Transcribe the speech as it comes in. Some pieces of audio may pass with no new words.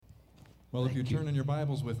Well, if you Thank you. turn in your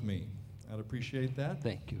Bibles with me, I'd appreciate that.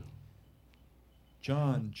 Thank you.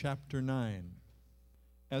 John chapter 9.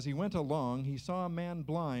 As he went along, he saw a man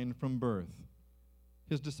blind from birth.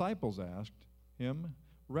 His disciples asked him,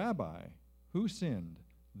 Rabbi, who sinned,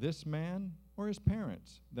 this man or his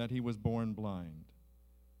parents, that he was born blind?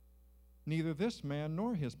 Neither this man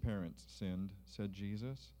nor his parents sinned, said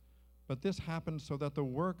Jesus, but this happened so that the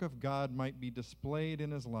work of God might be displayed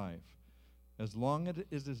in his life. As long as it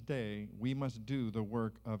is his day, we must do the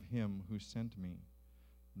work of him who sent me.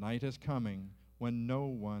 Night is coming when no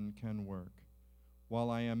one can work.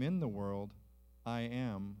 While I am in the world, I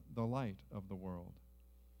am the light of the world.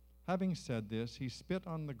 Having said this, he spit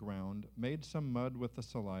on the ground, made some mud with the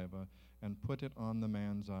saliva, and put it on the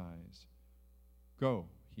man's eyes. Go,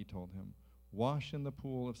 he told him, wash in the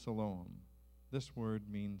pool of Siloam. This word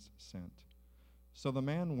means sent. So the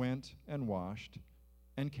man went and washed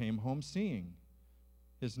and came home seeing.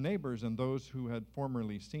 His neighbors and those who had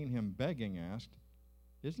formerly seen him begging asked,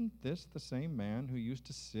 Isn't this the same man who used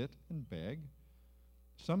to sit and beg?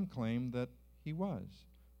 Some claimed that he was.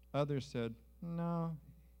 Others said, No,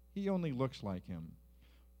 he only looks like him.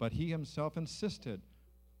 But he himself insisted,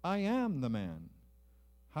 I am the man.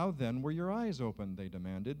 How then were your eyes opened? They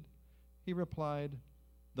demanded. He replied,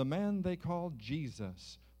 The man they called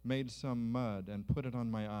Jesus made some mud and put it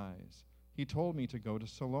on my eyes. He told me to go to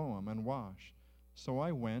Siloam and wash. So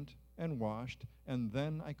I went and washed, and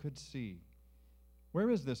then I could see. Where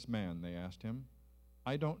is this man? They asked him.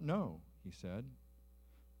 I don't know, he said.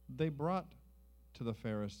 They brought to the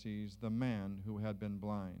Pharisees the man who had been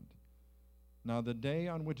blind. Now the day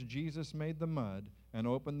on which Jesus made the mud and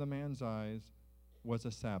opened the man's eyes was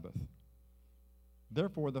a Sabbath.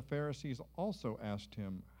 Therefore the Pharisees also asked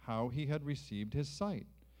him how he had received his sight.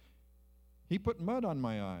 He put mud on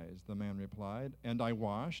my eyes, the man replied, and I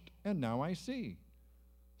washed, and now I see.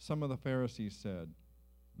 Some of the Pharisees said,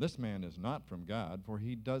 This man is not from God, for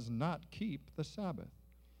he does not keep the Sabbath.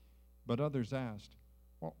 But others asked,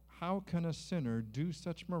 Well, how can a sinner do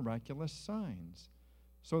such miraculous signs?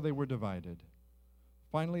 So they were divided.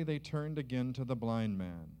 Finally they turned again to the blind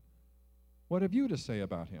man. What have you to say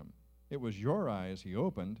about him? It was your eyes he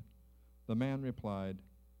opened. The man replied,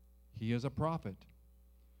 He is a prophet.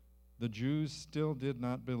 The Jews still did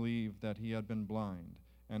not believe that he had been blind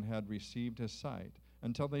and had received his sight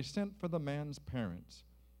until they sent for the man's parents.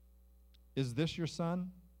 Is this your son?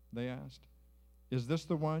 They asked. Is this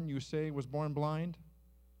the one you say was born blind?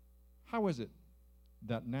 How is it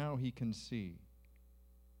that now he can see?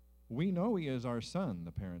 We know he is our son,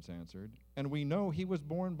 the parents answered, and we know he was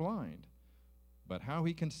born blind. But how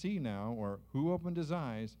he can see now, or who opened his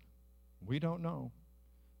eyes, we don't know.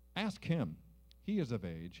 Ask him. He is of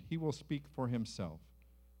age. He will speak for himself.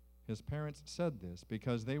 His parents said this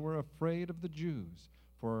because they were afraid of the Jews,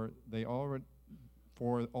 for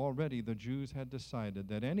already the Jews had decided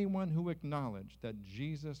that anyone who acknowledged that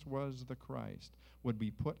Jesus was the Christ would be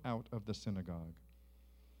put out of the synagogue.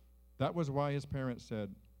 That was why his parents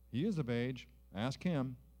said, He is of age. Ask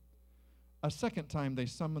him. A second time they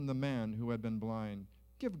summoned the man who had been blind.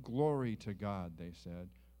 Give glory to God, they said.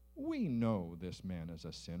 We know this man is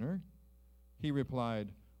a sinner. He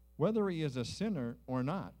replied, Whether he is a sinner or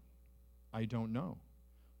not, I don't know.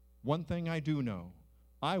 One thing I do know,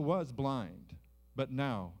 I was blind, but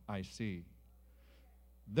now I see.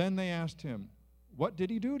 Then they asked him, What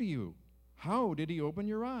did he do to you? How did he open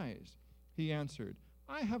your eyes? He answered,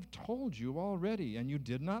 I have told you already, and you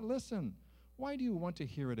did not listen. Why do you want to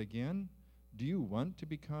hear it again? Do you want to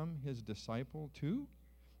become his disciple too?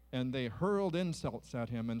 And they hurled insults at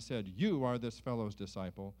him and said, You are this fellow's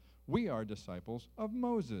disciple. We are disciples of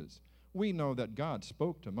Moses. We know that God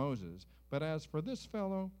spoke to Moses, but as for this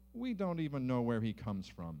fellow, we don't even know where he comes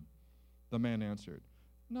from. The man answered,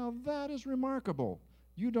 Now that is remarkable.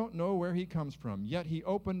 You don't know where he comes from, yet he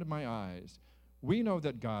opened my eyes. We know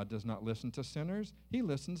that God does not listen to sinners. He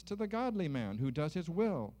listens to the godly man who does his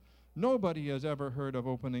will. Nobody has ever heard of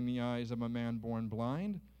opening the eyes of a man born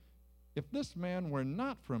blind. If this man were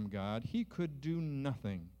not from God, he could do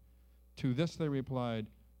nothing. To this they replied,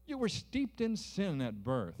 You were steeped in sin at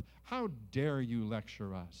birth. How dare you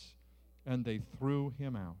lecture us? And they threw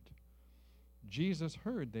him out. Jesus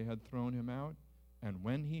heard they had thrown him out, and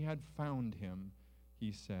when he had found him,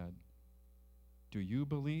 he said, Do you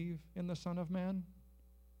believe in the Son of Man?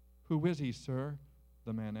 Who is he, sir?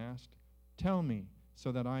 The man asked. Tell me,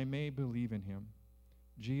 so that I may believe in him.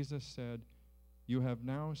 Jesus said, You have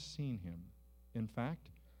now seen him. In fact,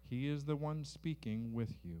 he is the one speaking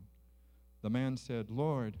with you. The man said,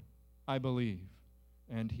 Lord, I believe.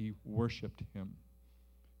 And he worshiped him.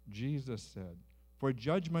 Jesus said, For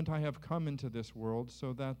judgment I have come into this world,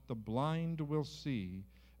 so that the blind will see,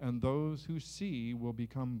 and those who see will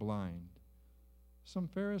become blind." Some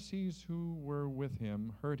Pharisees who were with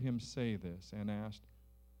him heard him say this and asked,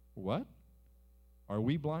 "What? Are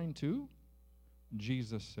we blind too?"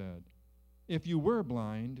 Jesus said, "If you were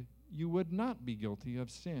blind, you would not be guilty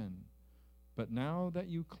of sin. But now that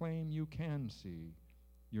you claim you can see,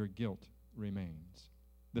 your guilt remains."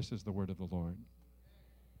 This is the word of the Lord.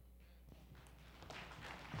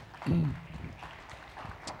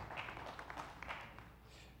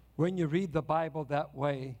 When you read the Bible that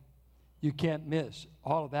way, you can't miss.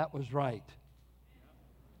 All of that was right.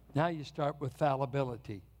 Now you start with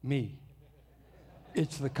fallibility, me.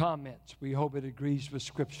 It's the comments. We hope it agrees with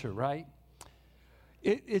Scripture, right?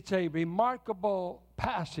 It's a remarkable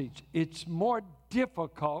passage. It's more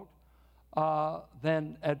difficult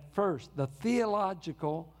than at first. The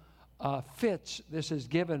theological fits this has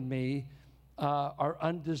given me are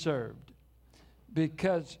undeserved,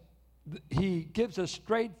 because he gives a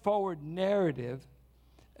straightforward narrative,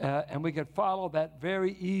 and we could follow that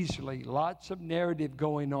very easily. Lots of narrative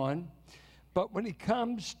going on. But when he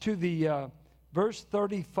comes to the verse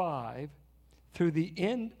 35 through the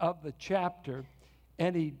end of the chapter,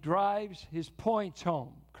 and he drives his points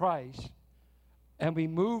home, Christ, and we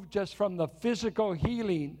move just from the physical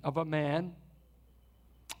healing of a man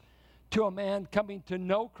to a man coming to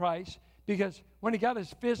know Christ, because when he got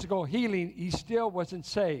his physical healing, he still wasn't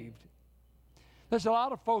saved. There's a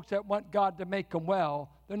lot of folks that want God to make them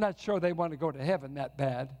well. They're not sure they want to go to heaven that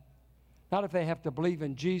bad. Not if they have to believe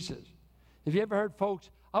in Jesus. Have you ever heard folks,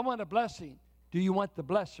 "I want a blessing"? Do you want the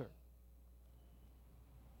blesser?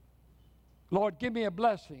 "Lord, give me a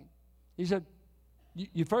blessing." He said,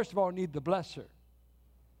 you first of all need the blesser.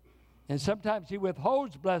 And sometimes he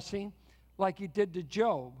withholds blessing like he did to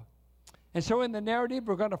Job. And so in the narrative,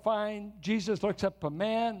 we're going to find Jesus looks up a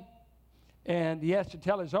man, and he has to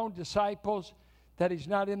tell his own disciples that he's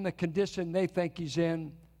not in the condition they think he's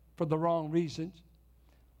in for the wrong reasons.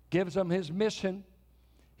 Gives them his mission.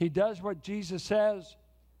 He does what Jesus says.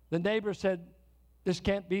 The neighbor said, "This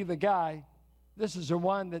can't be the guy. This is the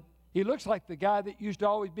one that, he looks like the guy that used to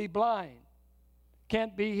always be blind.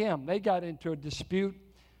 Can't be him." They got into a dispute.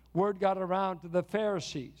 Word got around to the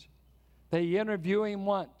Pharisees. They interview him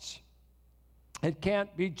once. It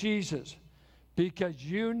can't be Jesus, because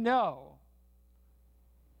you know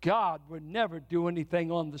God would never do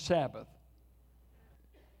anything on the Sabbath.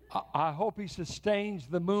 I hope he sustains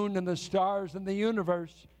the moon and the stars and the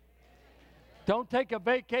universe. Don't take a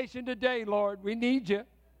vacation today, Lord. We need you.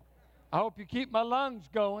 I hope you keep my lungs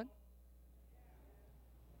going.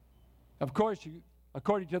 Of course,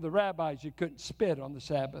 according to the rabbis, you couldn't spit on the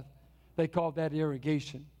Sabbath. They called that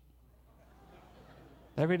irrigation.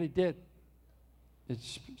 They really did. It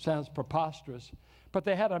sounds preposterous. But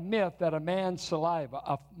they had a myth that a man's saliva,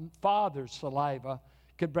 a father's saliva,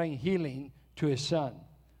 could bring healing to his son.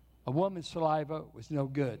 A woman's saliva was no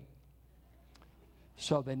good.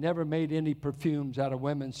 So they never made any perfumes out of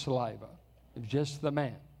women's saliva. It was just the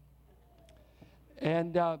man.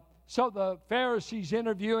 And so the Pharisees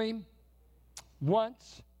interview him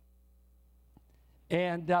once,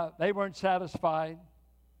 and they weren't satisfied.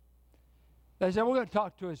 They said, "We're going to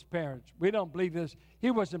talk to his parents. We don't believe this.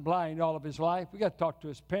 He wasn't blind all of his life. We got to talk to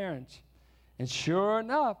his parents." And sure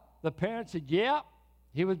enough, the parents said, "Yeah,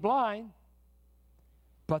 he was blind."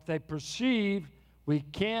 But they perceived, we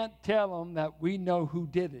can't tell them that we know who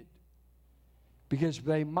did it, because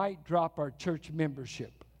they might drop our church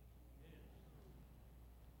membership.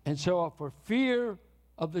 And so for fear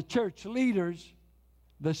of the church leaders,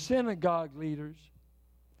 the synagogue leaders,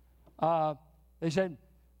 they said,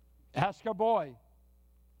 "Ask our boy."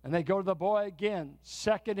 And they go to the boy again.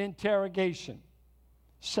 Second interrogation.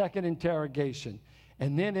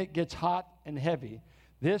 And then it gets hot and heavy.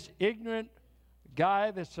 This ignorant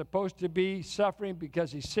guy that's supposed to be suffering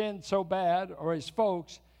because he sinned so bad, or his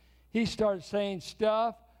folks, he starts saying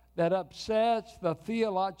stuff that upsets the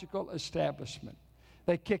theological establishment.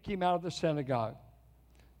 They kick him out of the synagogue.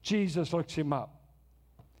 Jesus looks him up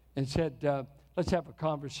and said, "Let's have a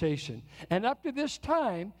conversation." And up to this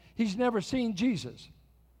time, he's never seen Jesus.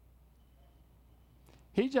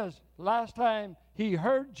 Last time he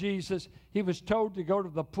heard Jesus, he was told to go to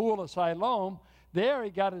the pool of Siloam. There he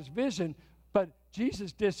got his vision, but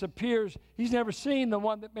Jesus disappears. He's never seen the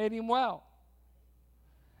one that made him well.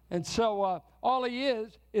 And so all he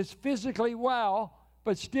is physically well,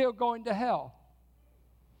 but still going to hell.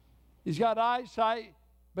 He's got eyesight,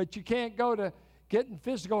 but you can't go to getting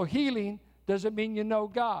physical healing. Doesn't mean you know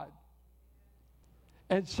God.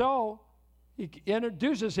 And so he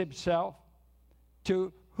introduces himself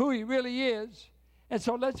to who he really is, And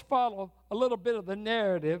so let's follow a little bit of the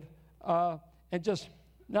narrative and just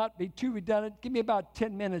not be too redundant. Give me about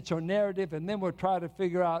 10 minutes on narrative, and then we'll try to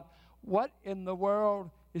figure out what in the world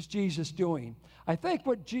is Jesus doing. I think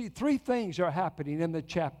three things are happening in the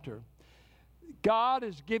chapter. God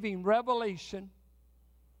is giving revelation.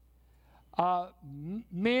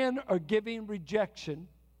 Men are giving rejection.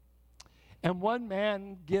 And one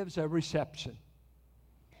man gives a reception.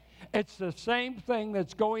 It's the same thing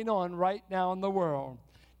that's going on right now in the world.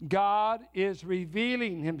 God is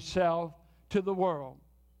revealing himself to the world.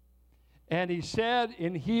 And he said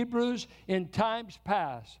in Hebrews, in times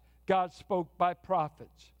past, God spoke by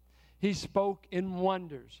prophets. He spoke in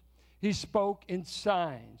wonders. He spoke in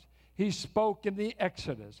signs. He spoke in the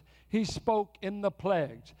Exodus. He spoke in the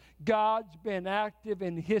plagues. God's been active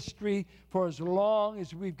in history for as long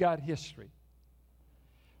as we've got history.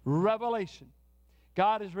 Revelation.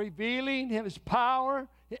 God is revealing his power,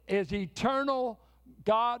 his eternal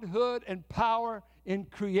godhood and power in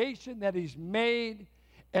creation that he's made.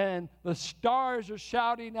 And the stars are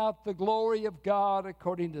shouting out the glory of God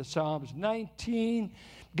according to Psalms 19.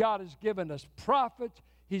 God has given us prophets.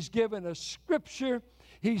 He's given us scripture.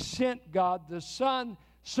 He sent God the Son.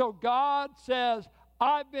 So God says,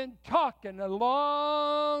 I've been talking a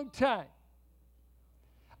long time.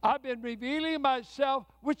 I've been revealing myself.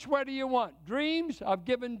 Which way do you want? Dreams? I've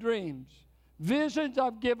given dreams. Visions?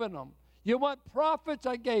 I've given them. You want prophets?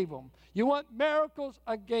 I gave them. You want miracles?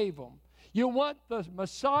 I gave them. You want the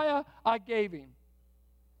Messiah? I gave him.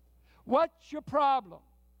 What's your problem?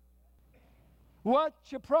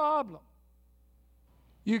 What's your problem?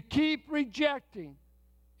 You keep rejecting,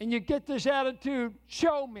 and you get this attitude,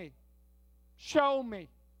 show me, show me,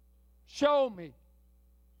 show me.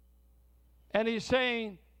 And he's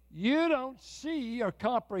saying, you don't see or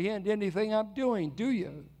comprehend anything I'm doing, do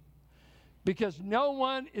you? Because no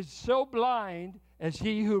one is so blind as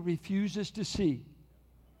he who refuses to see.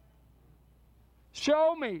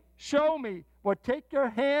 Show me, show me. Well, take your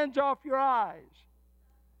hands off your eyes.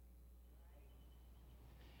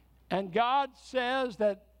 And God says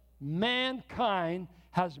that mankind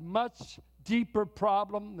has much deeper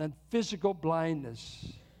problem than physical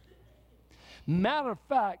blindness. Matter of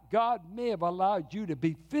fact, God may have allowed you to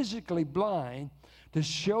be physically blind to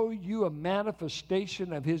show you a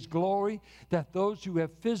manifestation of his glory that those who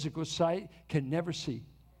have physical sight can never see.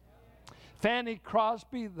 Fanny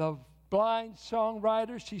Crosby, the blind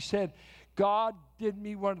songwriter, she said, God did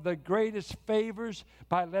me one of the greatest favors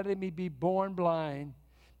by letting me be born blind,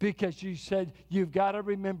 because she said, you've got to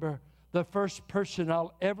remember, the first person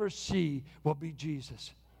I'll ever see will be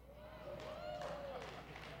Jesus.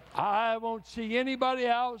 I won't see anybody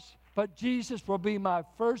else, but Jesus will be my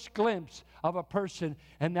first glimpse of a person,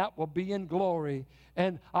 and that will be in glory.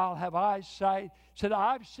 And I'll have eyesight. Said,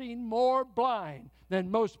 I've seen more blind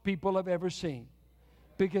than most people have ever seen,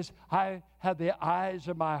 because I have the eyes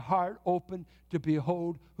of my heart open to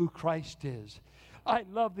behold who Christ is. I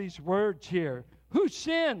love these words here. Who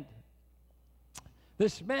sinned?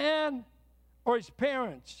 This man or his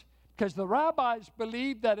parents? Because the rabbis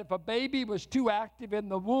believed that if a baby was too active in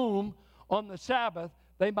the womb on the Sabbath,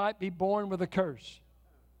 they might be born with a curse.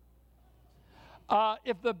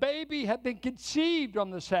 If the baby had been conceived on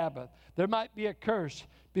the Sabbath, there might be a curse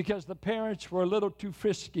because the parents were a little too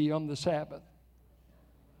frisky on the Sabbath.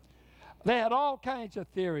 They had all kinds of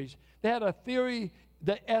theories. They had a theory,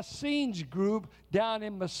 the Essenes group down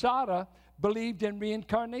in Masada believed in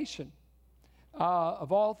reincarnation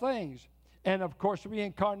of all things. And of course,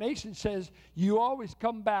 reincarnation says you always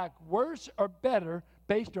come back worse or better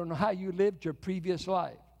based on how you lived your previous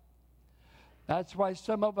life. That's why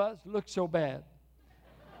some of us look so bad.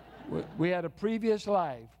 We had a previous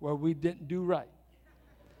life where we didn't do right.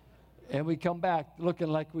 And we come back looking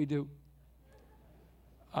like we do.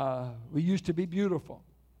 We used to be beautiful.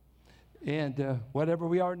 And whatever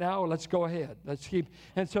we are now, let's go ahead. Let's keep.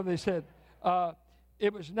 And so they said,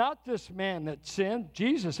 it was not this man that sinned.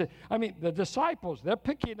 Jesus said, the disciples, they're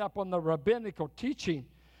picking up on the rabbinical teaching.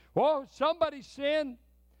 Well, somebody sinned.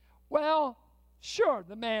 Well, sure,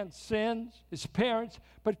 the man sins, his parents,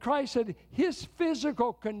 but Christ said his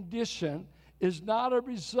physical condition is not a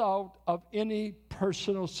result of any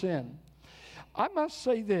personal sin. I must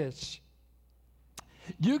say this.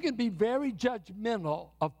 You can be very judgmental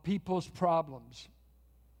of people's problems.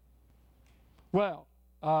 Well,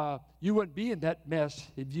 you wouldn't be in that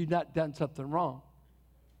mess if you'd not done something wrong.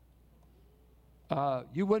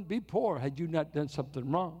 You wouldn't be poor had you not done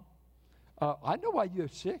something wrong. I know why you're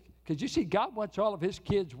sick, because you see, God wants all of his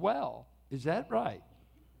kids well. Is that right?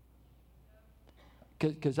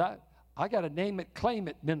 Because I got a name it, claim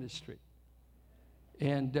it ministry.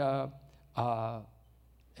 And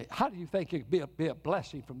How do you think it could be a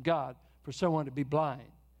blessing from God for someone to be blind?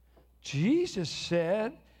 Jesus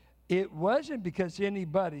said it wasn't because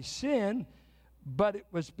anybody sinned, but it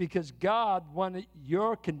was because God wanted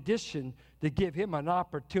your condition to give him an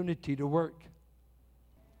opportunity to work.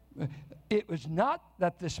 It was not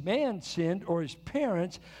that this man sinned or his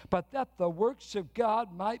parents, but that the works of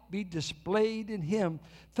God might be displayed in him.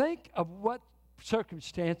 Think of what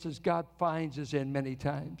circumstances God finds us in many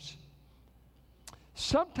times.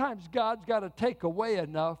 Sometimes God's got to take away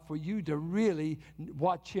enough for you to really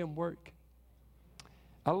watch him work.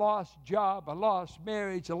 A lost job, a lost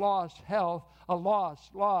marriage, a lost health, a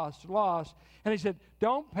lost. And he said,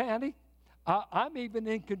 don't panic. I'm even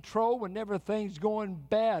in control whenever things going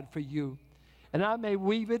bad for you. And I may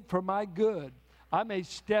weave it for my good. I may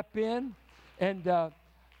step in and I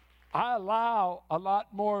allow a lot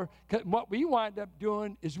more. What we wind up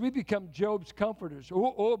doing is we become Job's comforters.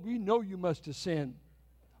 Oh, we know you must have sinned.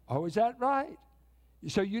 Oh, is that right?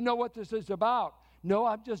 So you know what this is about. No,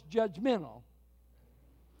 I'm just judgmental.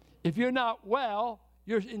 If you're not well,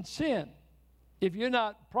 you're in sin. If you're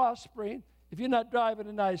not prospering, if you're not driving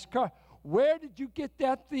a nice car, where did you get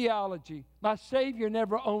that theology? My Savior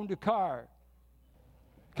never owned a car.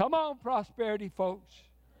 Come on, prosperity folks.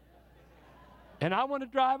 And I want to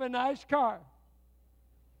drive a nice car.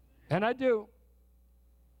 And I do.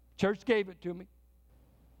 Church gave it to me.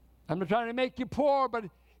 I'm not trying to make you poor, but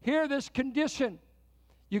hear this condition.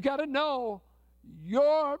 You got to know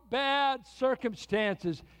your bad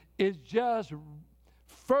circumstances is just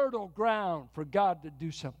fertile ground for God to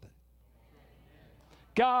do something.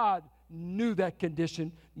 God knew that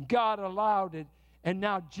condition. God allowed it. And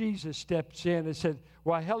now Jesus steps in and said,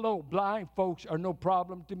 why, hello, blind folks are no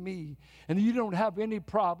problem to me. And you don't have any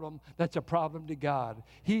problem that's a problem to God.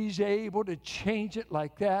 He's able to change it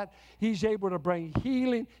like that. He's able to bring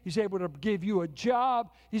healing. He's able to give you a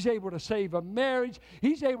job. He's able to save a marriage.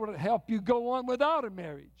 He's able to help you go on without a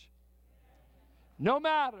marriage. No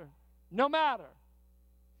matter.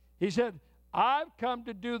 He said, I've come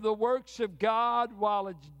to do the works of God while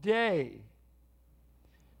it's day.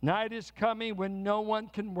 Night is coming when no one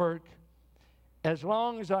can work. As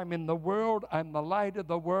long as I'm in the world, I'm the light of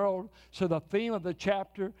the world. So the theme of the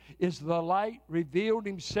chapter is the light revealed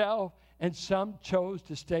himself, and some chose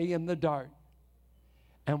to stay in the dark.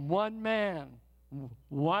 And one man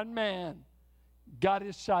got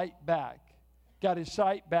his sight back.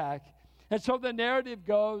 And so the narrative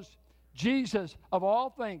goes, Jesus, of all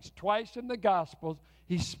things, twice in the Gospels,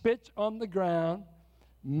 he spits on the ground,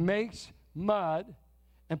 makes mud,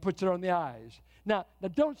 and puts it on the eyes. Now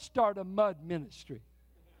don't start a mud ministry.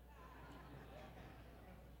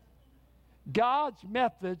 God's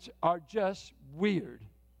methods are just weird.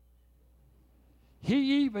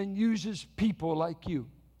 He even uses people like you.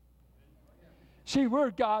 See,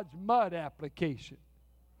 we're God's mud application.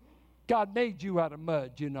 God made you out of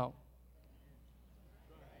mud, you know.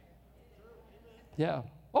 Yeah.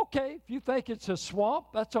 Okay, if you think it's a swamp,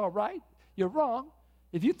 that's all right. You're wrong.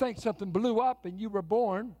 If you think something blew up and you were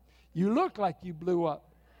born, you look like you blew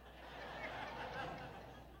up.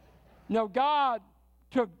 No, God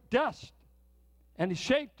took dust and he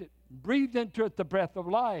shaped it, breathed into it the breath of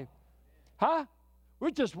life. Huh?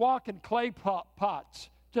 We're just walking clay pots,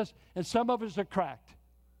 and some of us are cracked.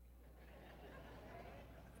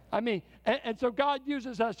 I mean, and so God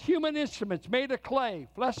uses us human instruments made of clay,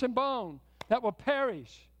 flesh and bone, that will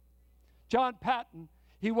perish. John Patton,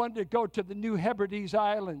 he wanted to go to the New Hebrides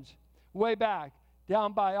Islands way back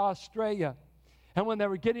down by Australia. And when they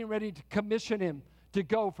were getting ready to commission him to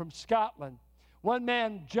go from Scotland, one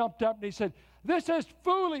man jumped up and he said, this is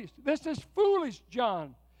foolish,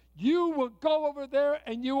 John. You will go over there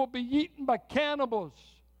and you will be eaten by cannibals.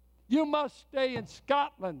 You must stay in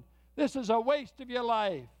Scotland. This is a waste of your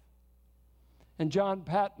life. And John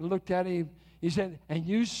Patton looked at him. He said, and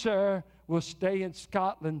you, sir, will stay in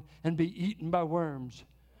Scotland and be eaten by worms.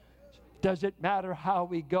 Does it matter how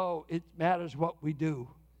we go? It matters what we do.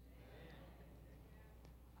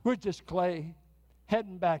 We're just clay,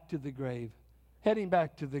 heading back to the grave.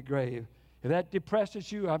 If that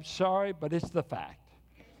depresses you, I'm sorry, but it's the fact.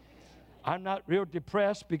 I'm not real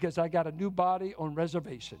depressed because I got a new body on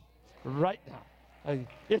reservation right now.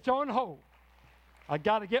 It's on hold. I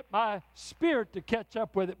got to get my spirit to catch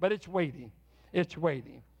up with it, but it's waiting.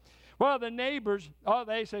 Well, the neighbors,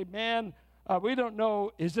 they say, man, we don't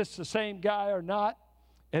know, is this the same guy or not?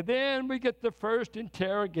 And then we get the first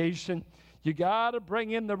interrogation. You got to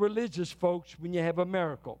bring in the religious folks when you have a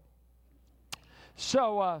miracle.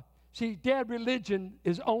 So, see, dead religion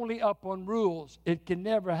is only up on rules. It can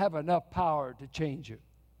never have enough power to change you.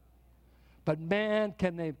 But man,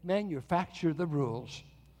 can they manufacture the rules?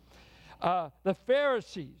 The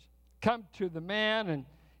Pharisees come to the man and,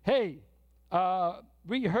 hey,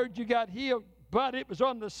 we heard you got healed, but it was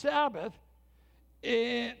on the Sabbath,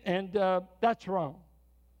 and that's wrong.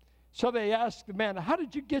 So they asked the man, how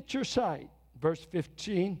did you get your sight? Verse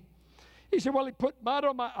 15. He said, well, he put mud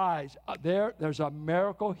on my eyes. There's a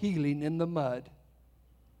miracle healing in the mud.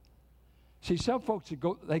 See, some folks,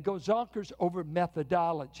 they go zonkers over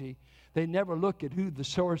methodology. They never look at who the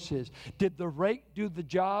source is. Did the rake do the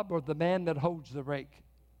job or the man that holds the rake?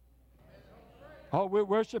 Oh, we're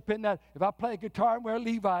worshiping that. If I play guitar and wear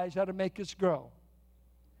Levi's, that'll make us grow.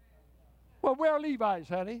 Well, wear Levi's,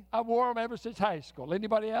 honey. I wore them ever since high school.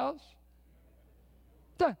 Anybody else?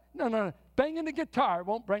 No. Banging the guitar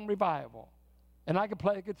won't bring revival. And I can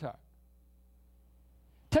play a guitar.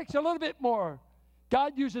 Takes a little bit more.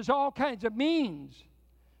 God uses all kinds of means.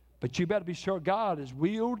 But you better be sure God is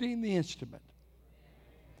wielding the instrument.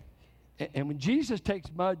 And when Jesus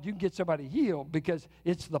takes mud, you can get somebody healed because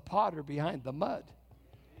it's the potter behind the mud.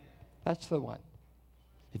 That's the one.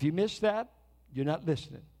 If you miss that, you're not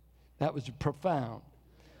listening. That was profound.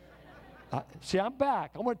 See, I'm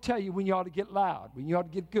back. I want to tell you when you ought to get loud, when you ought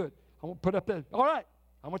to get good. I want to put up the, all right,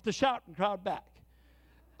 I want the shouting crowd back.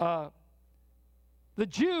 The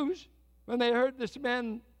Jews, when they heard this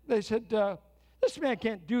man, they said, this man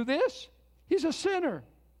can't do this. He's a sinner.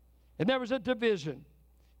 And there was a division.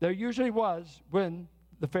 There usually was when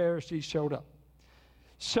the Pharisees showed up.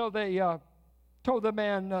 So they told the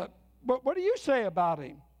man, what do you say about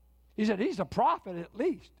him? He said, he's a prophet at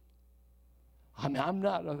least. I mean, I'm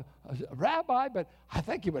not a rabbi, but I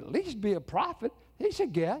think he would at least be a prophet. He's a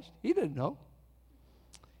guest. He didn't know.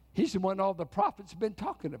 He's the one all the prophets have been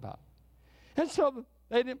talking about. And so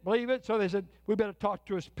they didn't believe it, so they said, we better talk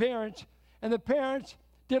to his parents. And the parents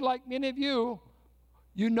did like many of you.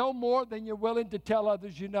 You know more than you're willing to tell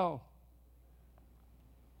others you know.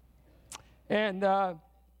 And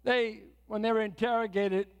when they were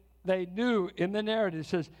interrogated, they knew, in the narrative it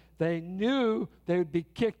says, they knew they would be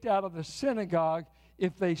kicked out of the synagogue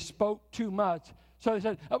if they spoke too much. So they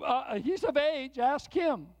said, he's of age, ask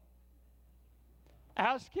him.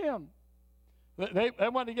 Ask him. They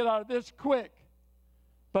wanted to get out of this quick.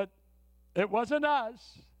 But it wasn't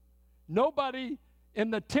us. Nobody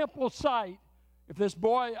in the temple site, if this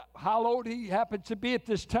boy, how old he happens to be at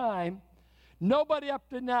this time, nobody up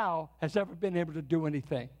to now has ever been able to do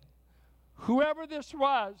anything. Whoever this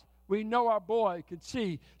was, we know our boy could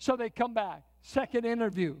see. So they come back. Second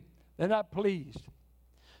interview. They're not pleased.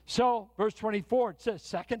 So, verse 24, it says,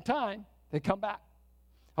 second time, they come back.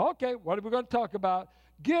 Okay, what are we going to talk about?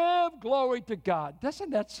 Give glory to God.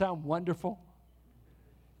 Doesn't that sound wonderful?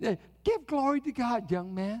 Give glory to God,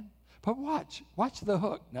 young man. But watch the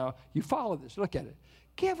hook. Now, you follow this. Look at it.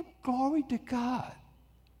 Give glory to God.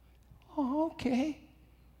 Oh, okay.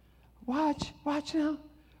 Watch now.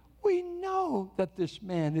 We know that this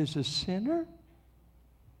man is a sinner.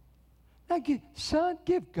 Now, son,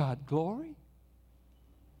 give God glory.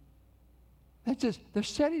 They're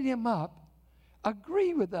setting him up.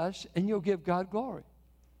 Agree with us, and you'll give God glory.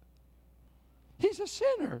 He's a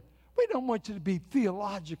sinner. We don't want you to be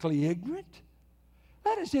theologically ignorant.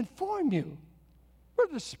 Let us inform you. We're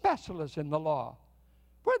the specialists in the law.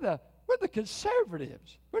 We're the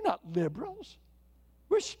conservatives. We're not liberals.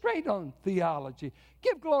 We're straight on theology.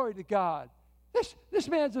 Give glory to God. This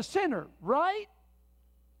man's a sinner, right?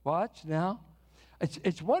 Watch now.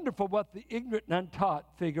 It's wonderful what the ignorant and untaught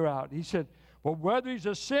figure out. He said, well, whether he's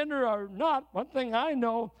a sinner or not, one thing I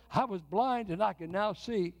know, I was blind and I can now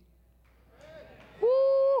see.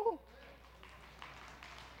 Woo!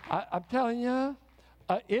 I'm telling you,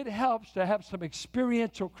 it helps to have some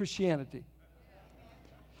experiential Christianity.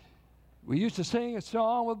 We used to sing a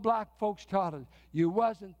song with black folks taught us. You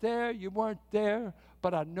wasn't there, you weren't there,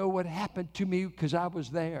 but I know what happened to me because I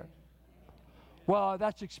was there. Well,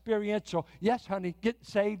 that's experiential. Yes, honey, getting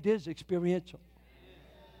saved is experiential.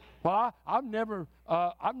 Well, I've never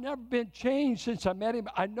been changed since I met him.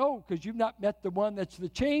 I know because you've not met the one that's the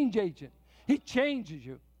change agent. He changes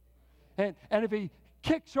you. And if he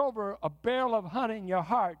kicks over a barrel of honey in your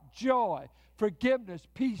heart, joy, forgiveness,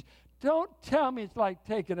 peace, don't tell me it's like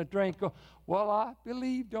taking a drink. Well, I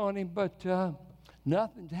believed on him, but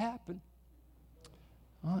nothing's happened.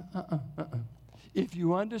 If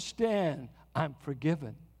you understand, I'm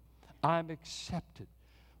forgiven. I'm accepted.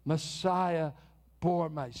 Messiah bore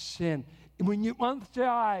my sin. Once the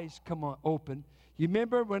eyes come on open, you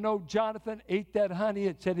remember when old Jonathan ate that honey,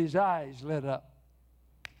 it said his eyes lit up.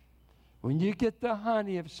 When you get the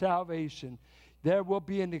honey of salvation, there will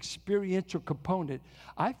be an experiential component.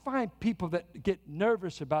 I find people that get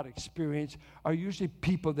nervous about experience are usually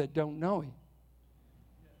people that don't know him.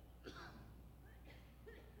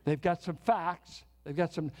 They've got some facts. They've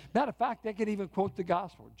got some, matter of fact, they could even quote the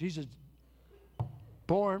gospel. Jesus,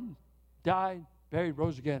 born, died, buried,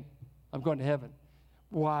 rose again. I'm going to heaven.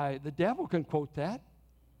 Why, the devil can quote that.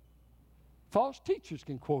 False teachers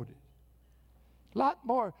can quote it. A lot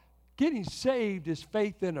more. Getting saved is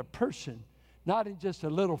faith in a person, not in just a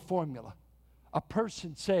little formula. A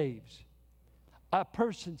person saves. A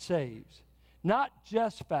person saves. Not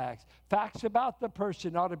just facts. Facts about the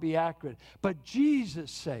person ought to be accurate. But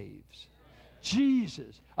Jesus saves.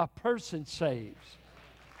 Jesus, a person saves.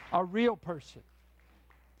 A real person.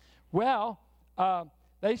 Well,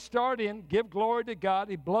 they start in, give glory to God.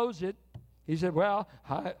 He blows it. He said, well,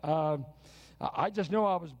 I just know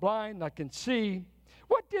I was blind. I can see.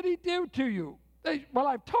 What did he do to you? Well,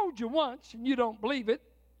 I've told you once, and you don't believe it.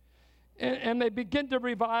 And they begin to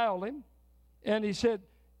revile him. And he said,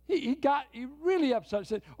 he really upset. He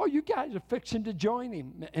said, oh, you guys are fixing to join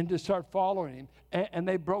him and to start following him. And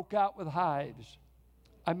they broke out with hives.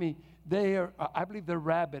 I mean, I believe they're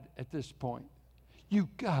rabid at this point. You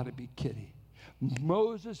got to be kidding.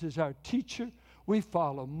 Moses is our teacher. We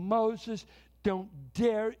follow Moses. Don't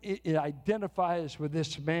dare identify us with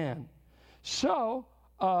this man. So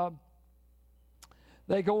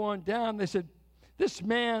they go on down. They said, this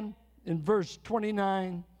man, in verse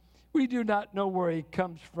 29, we do not know where he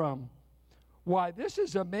comes from. Why, this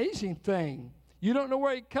is an amazing thing. You don't know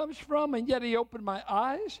where he comes from, and yet he opened my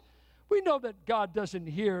eyes? We know that God doesn't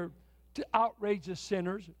hear to outrageous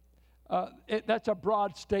sinners. That's a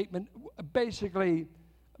broad statement. Basically,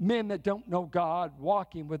 men that don't know God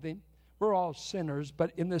walking with him. We're all sinners,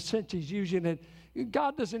 but in the sense he's using it,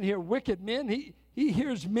 God doesn't hear wicked men. He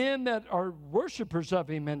hears men that are worshipers of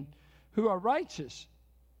him and who are righteous.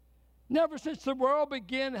 Never since the world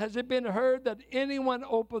began has it been heard that anyone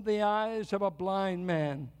opened the eyes of a blind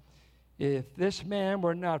man. If this man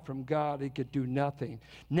were not from God, he could do nothing.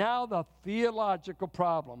 Now the theological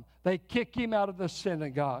problem. They kick him out of the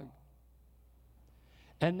synagogue.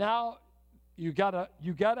 And now you gotta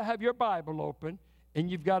have your Bible open,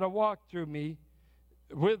 and you've got to walk through me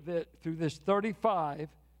with it through this 35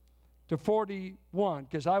 to 41,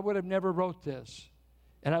 because I would have never wrote this,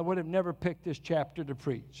 and I would have never picked this chapter to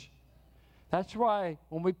preach. That's why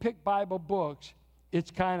when we pick Bible books,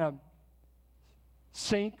 it's kind of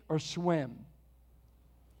sink or swim,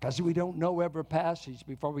 because we don't know every passage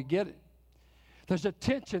before we get it. There's a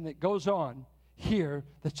tension that goes on here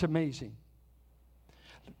that's amazing.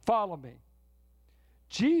 Follow me.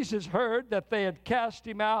 Jesus heard that they had cast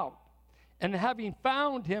him out, and having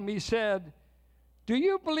found him, he said, do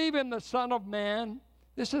you believe in the Son of Man?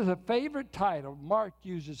 This is a favorite title. Mark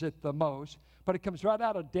uses it the most, but it comes right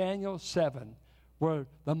out of Daniel 7, where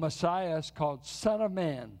the Messiah is called Son of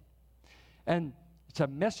Man. And it's a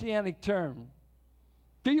messianic term.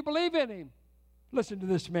 Do you believe in him? Listen to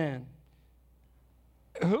this man.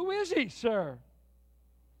 Who is he, sir,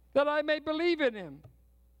 that I may believe in him?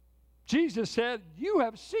 Jesus said, you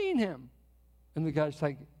have seen him. And the guy's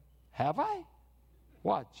like, have I?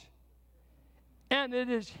 Watch. And it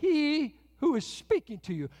is he who is speaking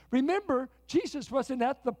to you. Remember, Jesus wasn't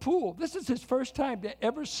at the pool. This is his first time to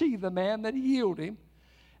ever see the man that healed him.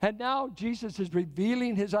 And now Jesus is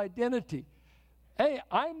revealing his identity. Hey,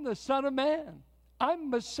 I'm the Son of Man. I'm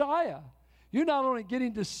Messiah. You're not only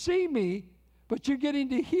getting to see me, but you're getting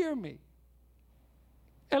to hear me.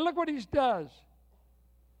 And look what he does.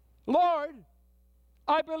 Lord,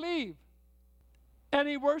 I believe. And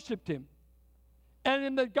he worshiped him. And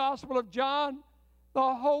in the Gospel of John, the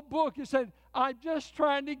whole book, he said, I'm just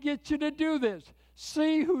trying to get you to do this.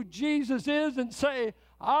 See who Jesus is and say,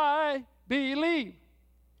 I believe.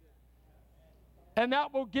 And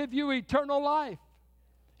that will give you eternal life.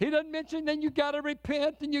 He doesn't mention then you got to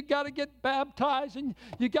repent and you got to get baptized and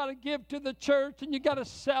you got to give to the church and you got to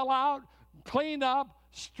sell out, clean up,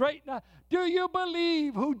 straighten up. Do you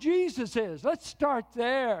believe who Jesus is? Let's start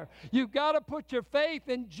there. You've got to put your faith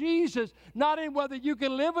in Jesus, not in whether you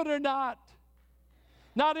can live it or not.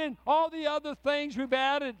 Not in all the other things we've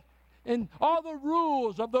added, in all the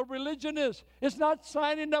rules of the religionists. It's not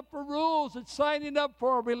signing up for rules. It's signing up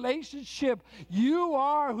for a relationship. You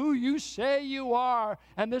are who you say you are.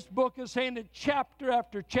 And this book is saying that chapter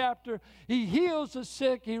after chapter, he heals the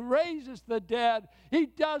sick. He raises the dead. He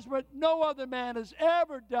does what no other man has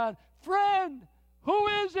ever done. Friend, who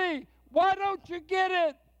is he? Why don't you get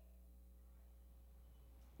it?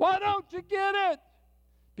 Why don't you get it?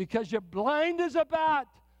 Because you're blind as a bat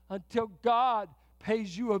until God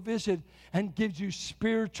pays you a visit and gives you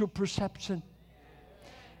spiritual perception.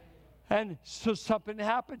 And so something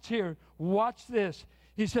happens here. Watch this.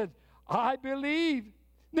 He said, I believe.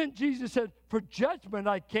 Then Jesus said, for judgment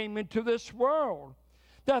I came into this world,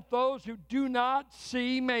 that those who do not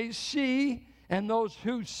see may see, and those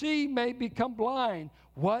who see may become blind.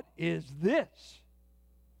 What is this?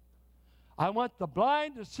 I want the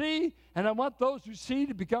blind to see, and I want those who see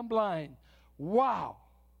to become blind. Wow.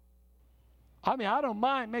 I mean, I don't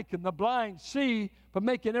mind making the blind see, but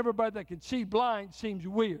making everybody that can see blind seems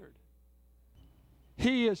weird.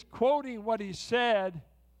 He is quoting what he said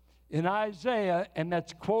in Isaiah, and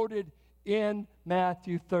that's quoted in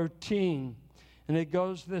Matthew 13. And it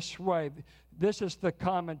goes this way. This is the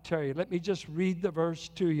commentary. Let me just read the verse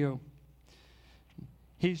to you.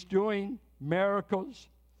 He's doing miracles.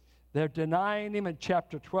 They're denying him in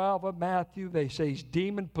chapter 12 of Matthew. They say he's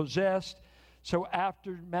demon-possessed. So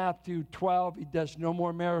after Matthew 12, he does no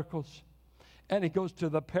more miracles. And he goes to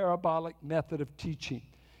the parabolic method of teaching.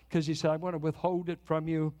 Because he said, I want to withhold it from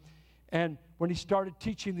you. And when he started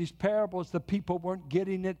teaching these parables, the people weren't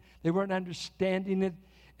getting it. They weren't understanding it.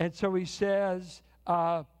 And so he says,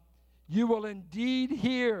 you will indeed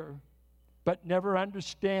hear, but never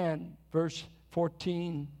understand. Verse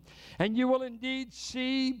 14. And you will indeed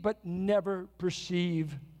see, but never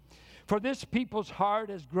perceive. For this people's heart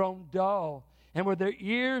has grown dull, and with their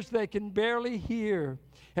ears they can barely hear,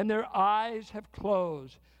 and their eyes have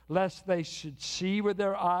closed, lest they should see with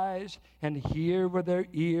their eyes, and hear with their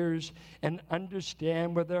ears, and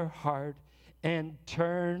understand with their heart, and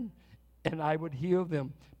turn, and I would heal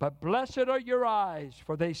them. But blessed are your eyes,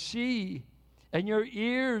 for they see, and your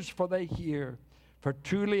ears, for they hear. For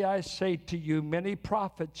truly I say to you, many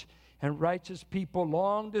prophets and righteous people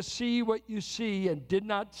long to see what you see and did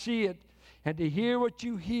not see it, and to hear what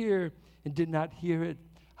you hear and did not hear it.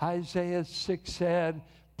 Isaiah 6 said,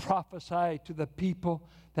 prophesy to the people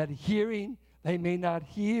that hearing they may not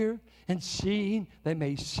hear, and seeing they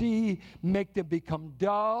may see, make them become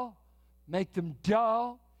dull, make them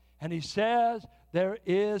dull. And he says there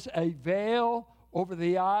is a veil over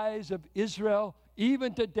the eyes of Israel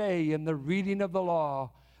even today in the reading of the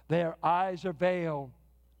law. Their eyes are veiled.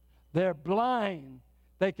 They're blind.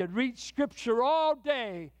 They could read Scripture all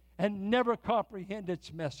day and never comprehend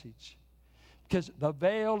its message, because the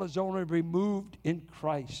veil is only removed in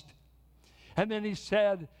Christ. And then he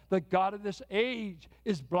said, the God of this age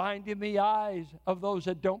is blinding the eyes of those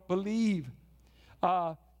that don't believe,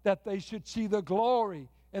 that they should see the glory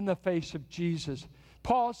in the face of Jesus.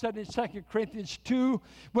 Paul said in 2 Corinthians 2,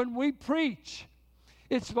 when we preach,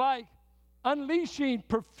 it's like unleashing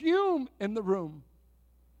perfume in the room.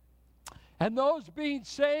 And those being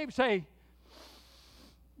saved say,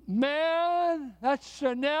 man, that's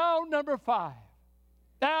Chanel number 5.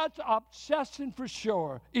 That's obsession for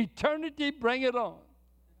sure. Eternity, bring it on.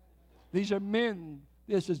 These are men.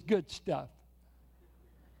 This is good stuff.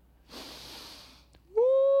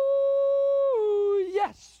 Woo,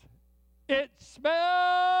 yes. It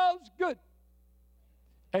smells good.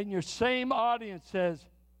 And your same audience says,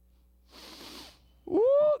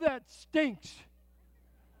 ooh, that stinks.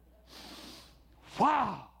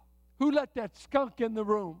 Wow. Who let that skunk in the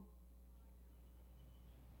room?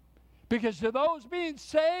 Because to those being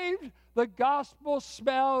saved, the gospel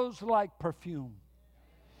smells like perfume.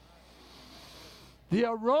 The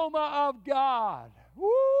aroma of God.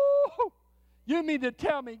 Woo! You mean to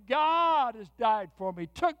tell me God has died for me,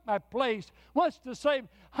 took my place, wants to save me?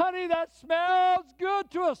 Honey, that smells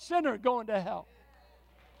good to a sinner going to hell.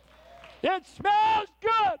 It smells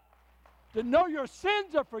good to know your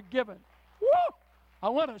sins are forgiven. Woo! I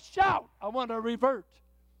want to shout. I want to revert.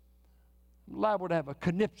 I'm liable to have a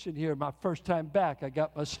conniption here. My first time back, I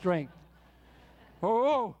got my strength.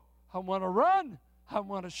 Oh, I want to run. I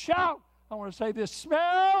want to shout. I want to say, this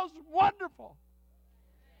smells wonderful.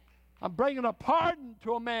 I'm bringing a pardon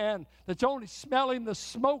to a man that's only smelling the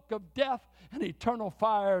smoke of death and eternal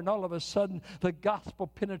fire, and all of a sudden the gospel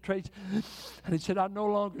penetrates. And he said, I no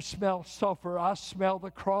longer smell sulfur. I smell the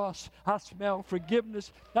cross. I smell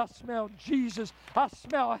forgiveness. I smell Jesus. I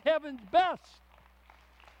smell heaven's best.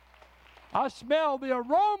 I smell the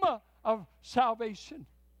aroma of salvation.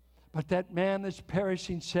 But that man that's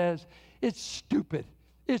perishing says, it's stupid.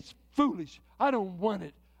 It's foolish. I don't want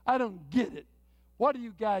it. I don't get it. What do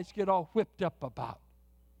you guys get all whipped up about?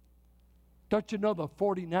 Don't you know the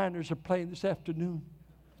 49ers are playing this afternoon?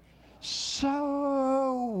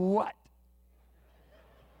 So what?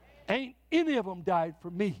 Ain't any of them died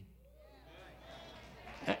for me.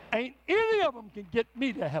 Ain't any of them can get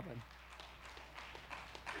me to heaven.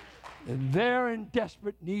 And they're in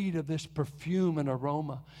desperate need of this perfume and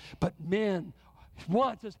aroma. But men,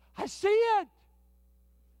 one says, I see it.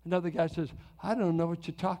 Another guy says, I don't know what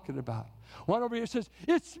you're talking about. One over here says,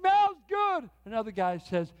 it smells good. Another guy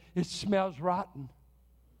says, it smells rotten.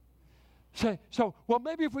 Well,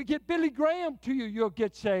 maybe if we get Billy Graham to you, you'll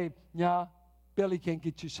get saved. Yeah, Billy can't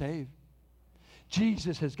get you saved.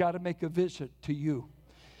 Jesus has got to make a visit to you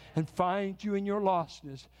and find you in your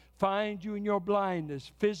lostness, find you in your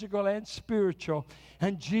blindness, physical and spiritual.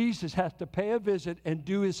 And Jesus has to pay a visit and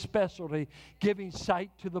do his specialty, giving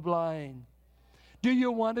sight to the blind. Do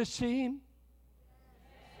you want to see him?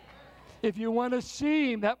 If you want to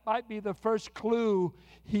see him, that might be the first clue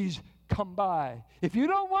he's come by. If you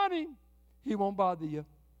don't want him, he won't bother you.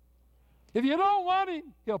 If you don't want him,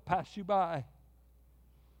 he'll pass you by.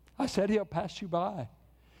 I said he'll pass you by.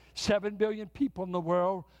 7 billion people in the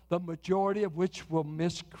world, the majority of which will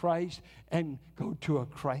miss Christ and go to a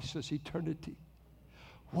Christless eternity.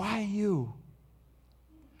 Why you?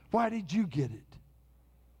 Why did you get it?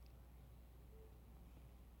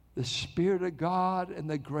 The Spirit of God and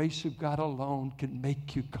the grace of God alone can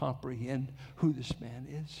make you comprehend who this man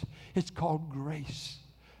is. It's called grace.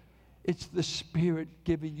 It's the Spirit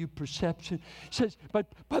giving you perception. It says,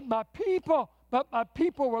 but my people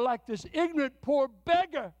were like this ignorant poor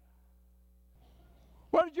beggar.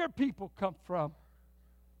 Where did your people come from?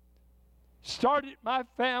 Started my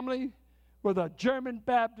family with a German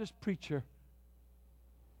Baptist preacher.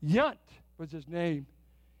 Yunt was his name.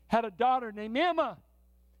 Had a daughter named Emma,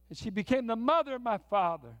 and she became the mother of my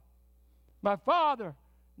father. My father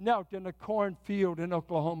knelt in a cornfield in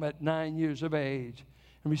Oklahoma at 9 years of age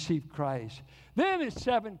and received Christ. Then his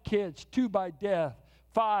 7 kids, 2 by death,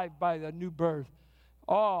 5 by the new birth,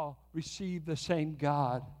 all received the same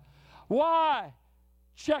God. Why?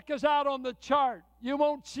 Check us out on the chart. You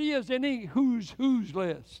won't see us in any who's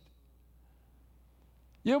list.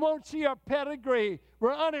 You won't see our pedigree.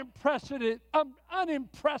 We're unimpressive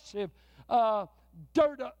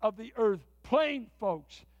dirt of the earth, plain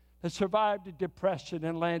folks that survived the Depression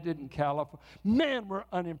and landed in California. Man, we're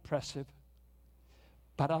unimpressive.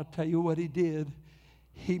 But I'll tell you what he did.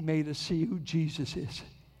 He made us see who Jesus is.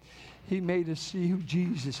 He made us see who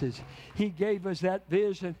Jesus is. He gave us that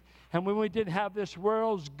vision. And when we didn't have this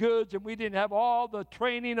world's goods and we didn't have all the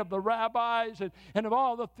training of the rabbis and of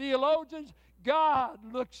all the theologians, God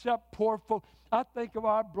looks up poor folk. I think of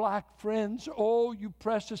our black friends. Oh, you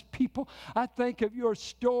precious people. I think of your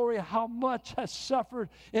story, how much has suffered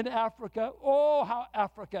in Africa. Oh, how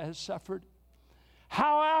Africa has suffered.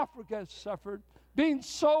 How Africa has suffered. Being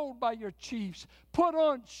sold by your chiefs, put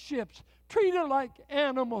on ships, treated like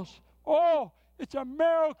animals. Oh, it's a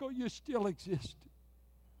miracle you still exist.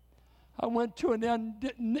 I went to an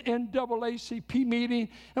NAACP meeting,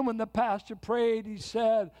 and when the pastor prayed, he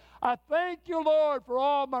said, I thank you, Lord, for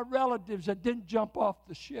all my relatives that didn't jump off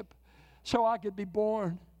the ship so I could be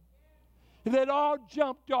born. If they'd all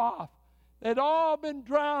jumped off, they'd all been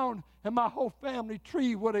drowned, and my whole family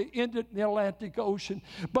tree would have ended in the Atlantic Ocean.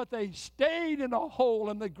 But they stayed in a hole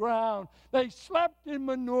in the ground. They slept in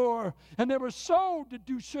manure, and they were sold to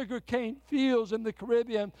do sugarcane fields in the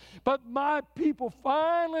Caribbean. But my people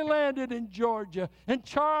finally landed in Georgia, in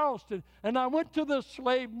Charleston, and I went to the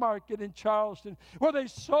slave market in Charleston, where they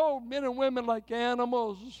sold men and women like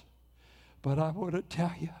animals. But I want to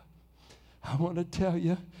tell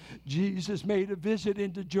you, Jesus made a visit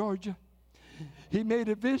into Georgia. He made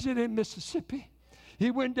a visit in Mississippi.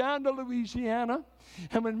 He went down to Louisiana.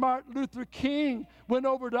 And when Martin Luther King went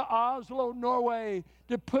over to Oslo, Norway,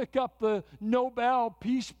 to pick up the Nobel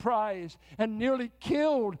Peace Prize and nearly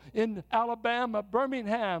killed in Alabama,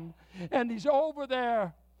 Birmingham, and he's over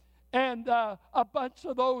there. And a bunch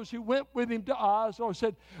of those who went with him to Oslo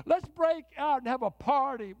said, let's break out and have a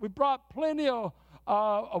party. We brought plenty of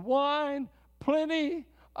wine, plenty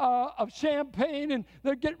of champagne, and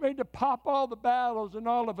they're getting ready to pop all the bottles, and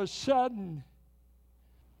all of a sudden,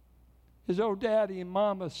 his old daddy and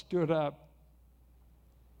mama stood up.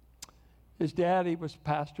 His daddy was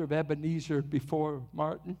pastor of Ebenezer before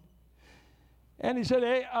Martin. And he said,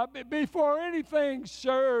 hey, before anything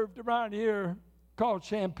served around here called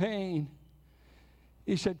champagne,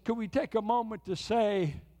 he said, could we take a moment to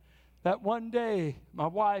say that one day my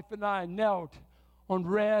wife and I knelt on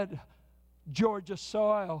red Georgia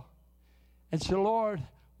soil and said, Lord,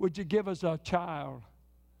 would you give us a child?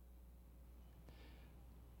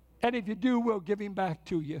 And if you do, we'll give him back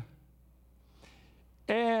to you.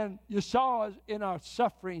 And you saw us in our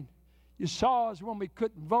suffering. You saw us when we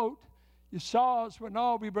couldn't vote. You saw us when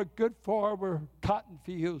all we were good for were cotton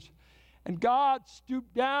fields. And God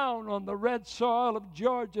stooped down on the red soil of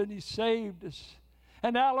Georgia and he saved us.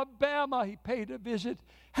 And Alabama, he paid a visit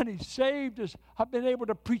and he saved us. I've been able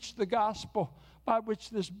to preach the gospel by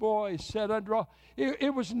which this boy said under all.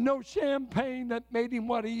 It was no champagne that made him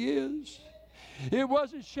what he is. It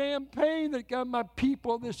wasn't champagne that got my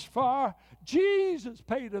people this far. Jesus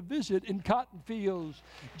paid a visit in cotton fields.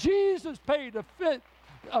 Jesus paid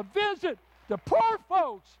a visit to poor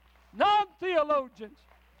folks, non-theologians,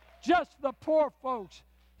 just the poor folks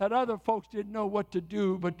that other folks didn't know what to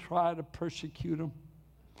do but try to persecute them.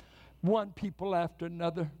 One people after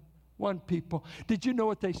another. One people. Did you know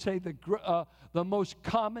what they say the most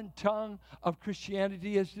common tongue of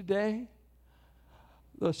Christianity is today?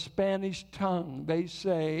 The Spanish tongue. They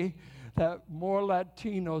say that more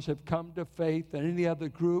Latinos have come to faith than any other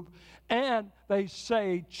group. And they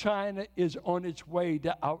say China is on its way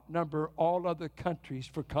to outnumber all other countries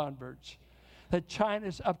for converts. That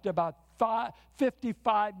China's up to about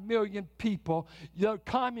 55 million people. The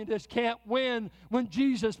communists can't win when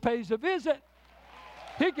Jesus pays a visit.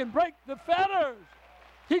 He can break the fetters.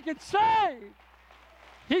 He can save.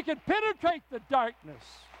 He can penetrate the darkness.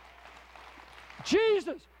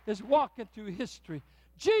 Jesus is walking through history.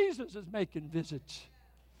 Jesus is making visits.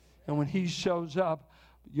 And when he shows up,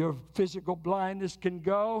 your physical blindness can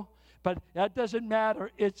go, but that doesn't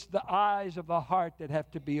matter. It's the eyes of the heart that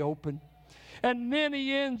have to be open. And then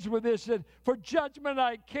he ends with this, that for judgment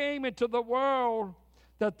I came into the world,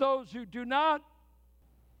 that those who do not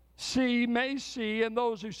see may see, and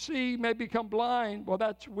those who see may become blind. Well,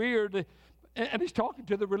 that's weird. And he's talking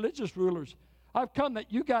to the religious rulers. I've come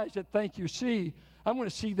that you guys that think you see, I'm going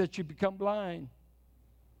to see that you become blind.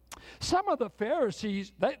 Some of the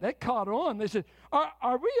Pharisees, they caught on. They said,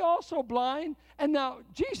 are we also blind? And now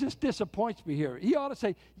Jesus disappoints me here. He ought to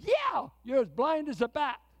say, yeah, you're as blind as a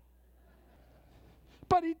bat.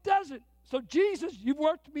 But he doesn't. So Jesus, you've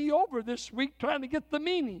worked me over this week trying to get the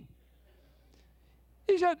meaning.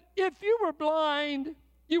 He said, if you were blind,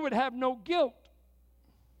 you would have no guilt.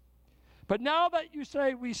 But now that you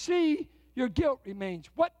say we see, your guilt remains.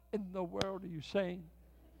 What in the world are you saying?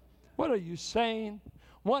 What are you saying?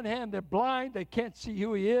 One hand, they're blind. They can't see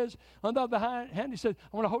who he is. On the other hand, he says,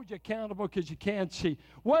 I want to hold you accountable because you can't see.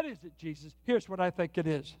 What is it, Jesus? Here's what I think it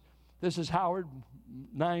is. This is Howard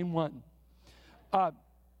 9:1.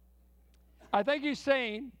 I think he's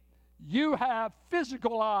saying, you have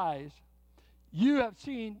physical eyes. You have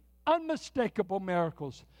seen unmistakable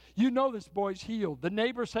miracles. You know this boy's healed. The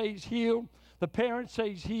neighbor says he's healed. The parents say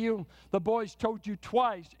he's healed. The boy's told you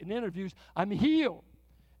twice in interviews, I'm healed.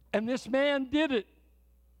 And this man did it.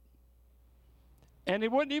 And he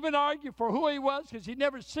wouldn't even argue for who he was because he'd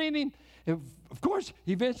never seen him. And of course,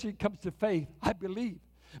 he eventually comes to faith, I believe.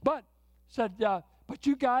 But said, but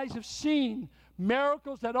you guys have seen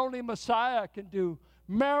miracles that only Messiah can do.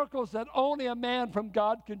 Miracles that only a man from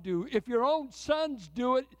God can do. If your own sons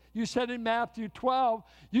do it, you said in Matthew 12,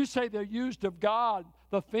 you say they're used of God.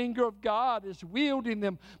 The finger of God is wielding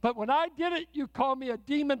them. But when I did it, you call me a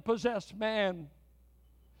demon-possessed man.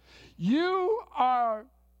 You are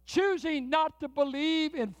choosing not to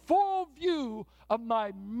believe in full view of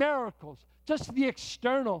my miracles, just the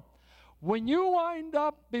external. When you wind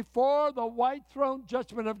up before the white throne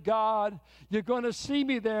judgment of God, you're going to see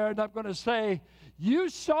me there, and I'm going to say, you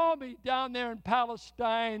saw me down there in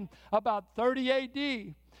Palestine about 30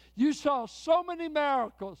 A.D. You saw so many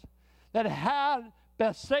miracles that had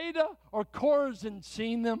Bethsaida or Chorazin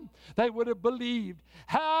seen them, they would have believed.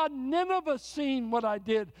 Had Nineveh seen what I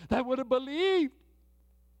did, they would have believed.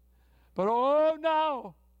 But oh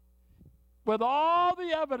no, with all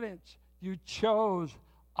the evidence, you chose,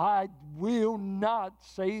 I will not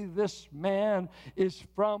say this man is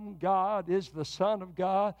from God, is the Son of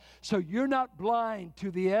God. So you're not blind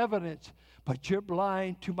to the evidence, but you're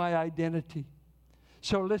blind to my identity.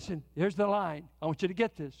 So listen, here's the line. I want you to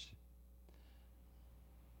get this.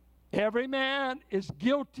 Every man is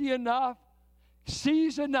guilty enough,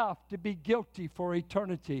 sees enough to be guilty for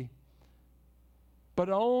eternity. But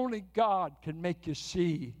only God can make you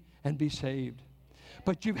see and be saved.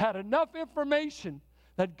 But you've had enough information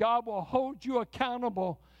that God will hold you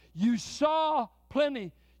accountable. You saw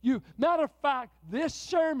plenty. Matter of fact, this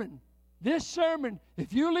sermon,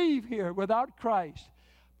 if you leave here without Christ,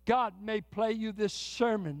 God may play you this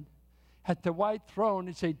sermon at the white throne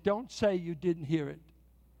and say, don't say you didn't hear it.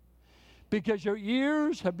 Because your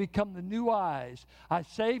ears have become the new eyes. I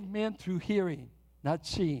saved men through hearing, not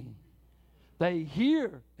seeing. They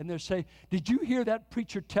hear and they say, did you hear that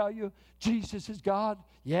preacher tell you Jesus is God?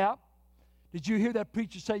 Yeah. Did you hear that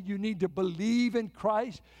preacher say you need to believe in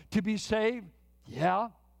Christ to be saved? Yeah.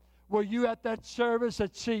 Were you at that service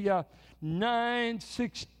at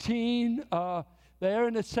 9:16? They're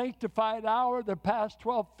in the sanctified hour. They're past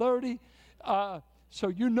 12:30. So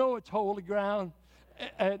you know it's holy ground.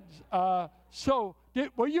 And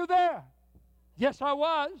were you there? Yes, I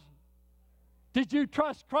was. Did you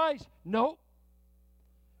trust Christ? No.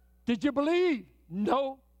 Did you believe?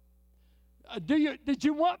 No. Did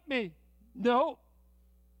you want me? No.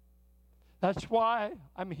 That's why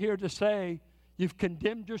I'm here to say you've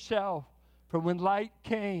condemned yourself. For when light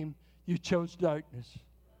came, you chose darkness.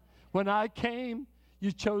 When I came,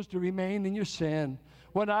 you chose to remain in your sin.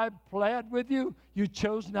 When I pled with you, you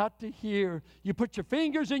chose not to hear. You put your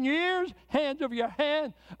fingers in your ears, hands over your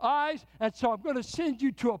eyes, and so I'm going to send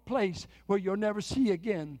you to a place where you'll never see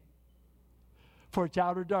again. For it's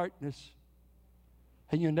outer darkness.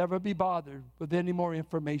 And you'll never be bothered with any more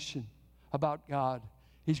information about God.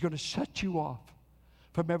 He's going to shut you off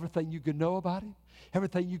from everything you can know about Him,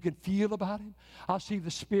 everything you can feel about Him. I'll see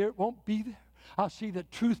the Spirit won't be there. I'll see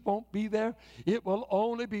that truth won't be there. It will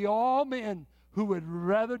only be all men who would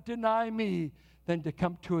rather deny me than to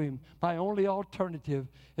come to Him. My only alternative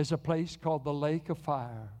is a place called the lake of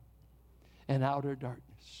fire and outer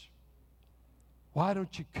darkness. Why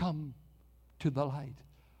don't you come to the light?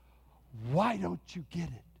 Why don't you get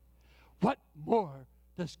it? What more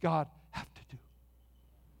does God have to do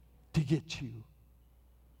to get you?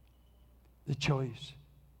 The choice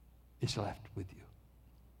is left with you.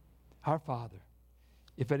 Our Father,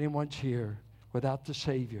 if anyone's here without the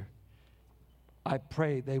Savior, I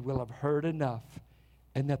pray they will have heard enough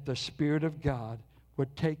and that the Spirit of God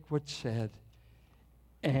would take what's said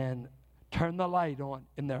and turn the light on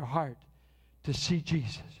in their heart to see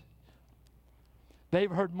Jesus. They've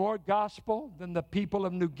heard more gospel than the people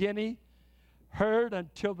of New Guinea heard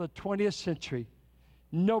until the 20th century.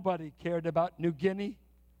 Nobody cared about New Guinea,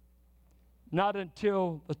 not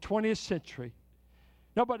until the 20th century.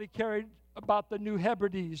 Nobody cared about the New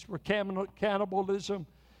Hebrides, where cannibalism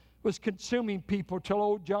was consuming people, till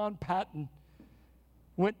old John Patton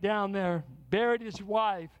went down there, buried his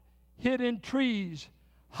wife, hid in trees,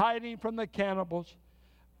 hiding from the cannibals.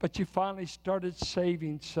 But you finally started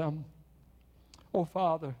saving some. Oh,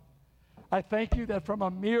 Father, I thank you that from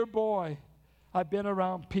a mere boy, I've been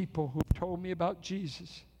around people who told me about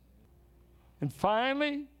Jesus. And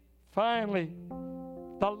finally,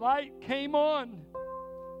 the light came on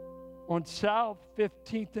South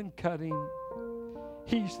 15th and Cutting.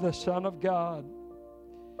 He's the Son of God.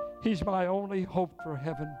 He's my only hope for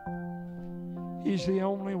heaven. He's the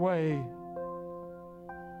only way.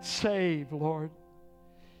 Save, Lord.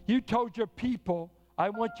 You told your people, I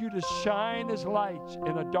want you to shine as lights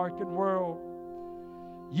in a darkened world.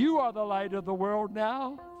 You are the light of the world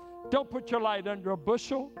now. Don't put your light under a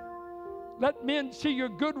bushel. Let men see your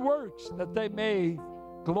good works, that they may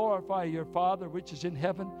glorify your Father which is in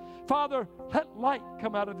heaven. Father, let light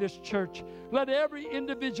come out of this church. Let every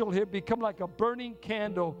individual here become like a burning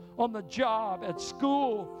candle on the job, at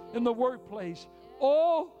school, in the workplace.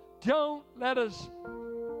 Oh, don't let us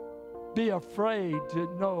be afraid to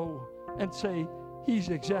know and say, He's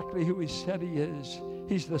exactly who He said He is.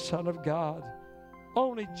 He's the Son of God.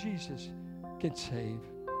 Only Jesus can save.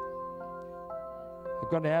 I'm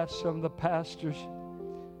going to ask some of the pastors,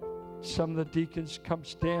 some of the deacons, come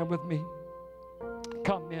stand with me.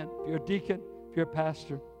 Come in. If you're a deacon, if you're a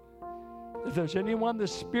pastor, if there's anyone the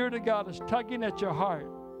Spirit of God is tugging at your heart,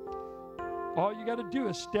 all you got to do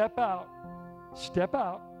is step out,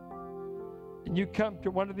 and you come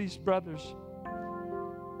to one of these brothers,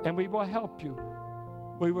 and we will help you.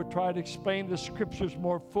 We will try to explain the Scriptures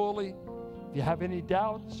more fully. If you have any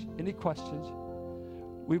doubts, any questions,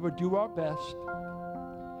 we will do our best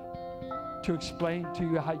to explain to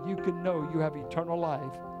you how you can know you have eternal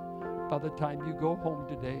life by the time you go home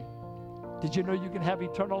today. Did you know you can have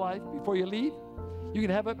eternal life before you leave? You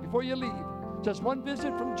can have it before you leave. Just one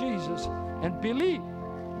visit from Jesus, and believe,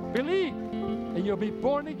 and you'll be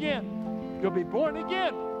born again. You'll be born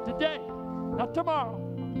again today, not tomorrow.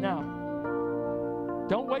 Now,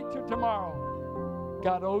 don't wait till tomorrow.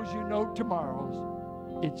 God owes you no tomorrows.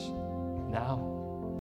 It's now.